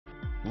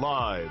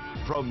Live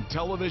from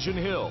Television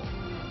Hill,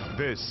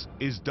 this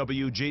is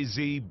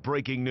WJZ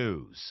Breaking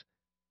News.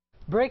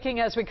 Breaking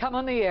as we come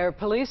on the air,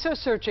 police are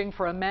searching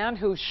for a man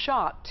who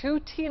shot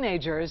two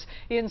teenagers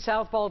in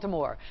South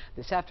Baltimore.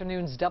 This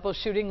afternoon's double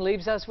shooting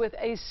leaves us with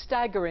a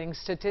staggering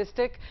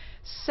statistic.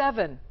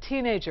 7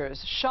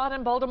 teenagers shot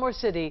in Baltimore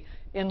City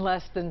in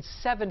less than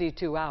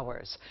 72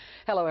 hours.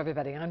 Hello,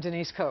 everybody. I'm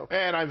Denise Koch.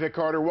 And I'm Vic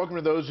Carter. Welcome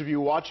to those of you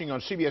watching on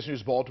CBS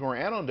News Baltimore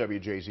and on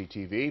WJZ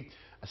TV.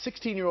 A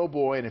 16-year-old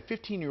boy and a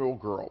 15-year-old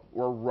girl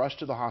were rushed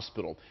to the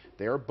hospital.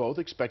 They are both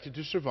expected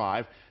to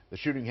survive. The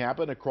shooting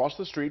happened across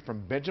the street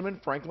from Benjamin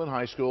Franklin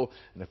High School,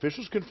 and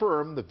officials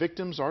confirm the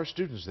victims are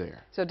students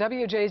there. So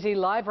WJZ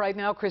Live right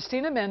now,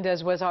 Christina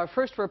Mendez was our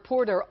first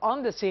reporter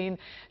on the scene.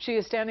 She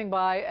is standing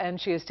by, and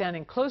she is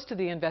standing close to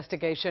the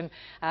investigation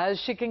as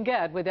she can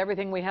get with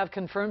everything we have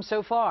confirmed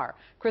so far.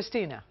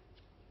 Christina.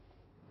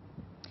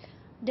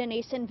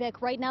 Denise and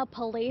Vic, right now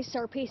police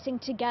are piecing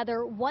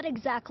together what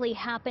exactly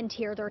happened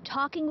here. They're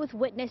talking with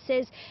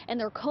witnesses and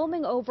they're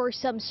combing over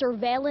some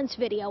surveillance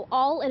video,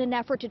 all in an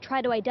effort to try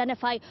to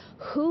identify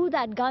who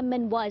that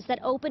gunman was that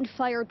opened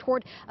fire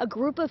toward a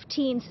group of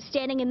teens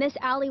standing in this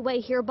alleyway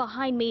here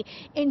behind me,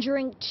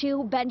 injuring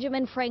 2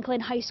 Benjamin Franklin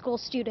High School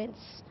students.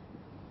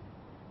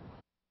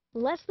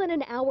 Less than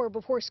an hour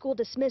before school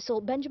dismissal,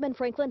 Benjamin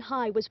Franklin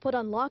High was put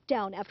on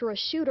lockdown after a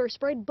shooter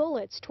sprayed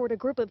bullets toward a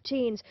group of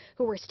teens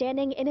who were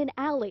standing in an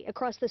alley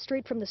across the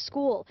street from the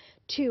school.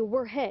 2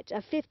 were hit.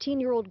 A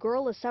 15-year-old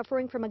girl is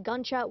suffering from a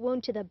gunshot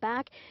wound to the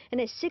back,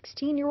 and a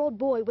 16-year-old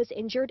boy was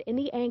injured in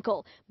the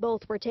ankle.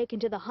 Both were taken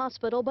to the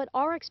hospital but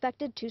are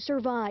expected to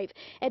survive.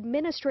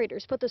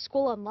 Administrators put the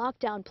school on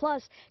lockdown,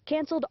 plus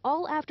canceled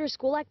all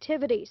after-school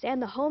activities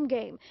and the home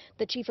game.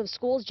 The chief of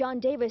schools, John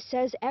Davis,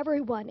 says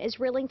everyone is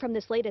reeling from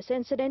this latest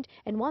incident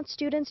and wants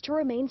students to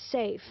remain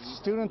safe.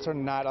 Students are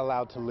not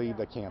allowed to leave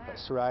the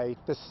campus, right?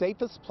 The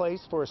safest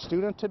place for a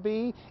student to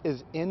be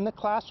is in the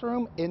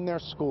classroom, in their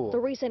school. The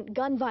recent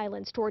gun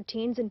violence toward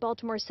teens in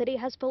Baltimore City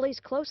has police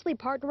closely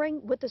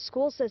partnering with the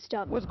school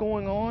system. What's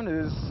going on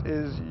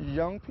is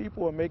young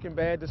people are making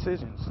bad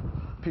decisions.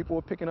 People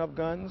are picking up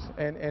guns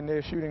and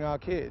they're shooting our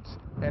kids.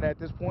 And at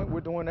this point,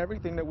 we're doing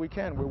everything that we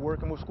can. We're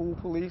working with school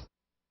police.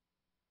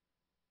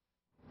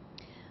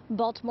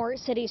 Baltimore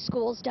City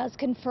Schools does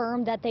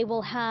confirm that they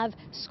will have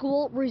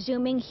school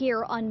resuming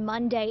here on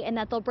Monday and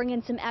that they'll bring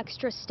in some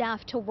extra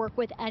staff to work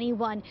with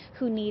anyone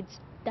who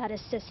needs that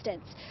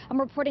assistance. I'm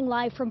reporting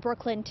live from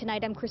Brooklyn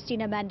tonight. I'm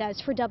Christina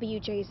Mendez for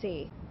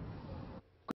WJZ.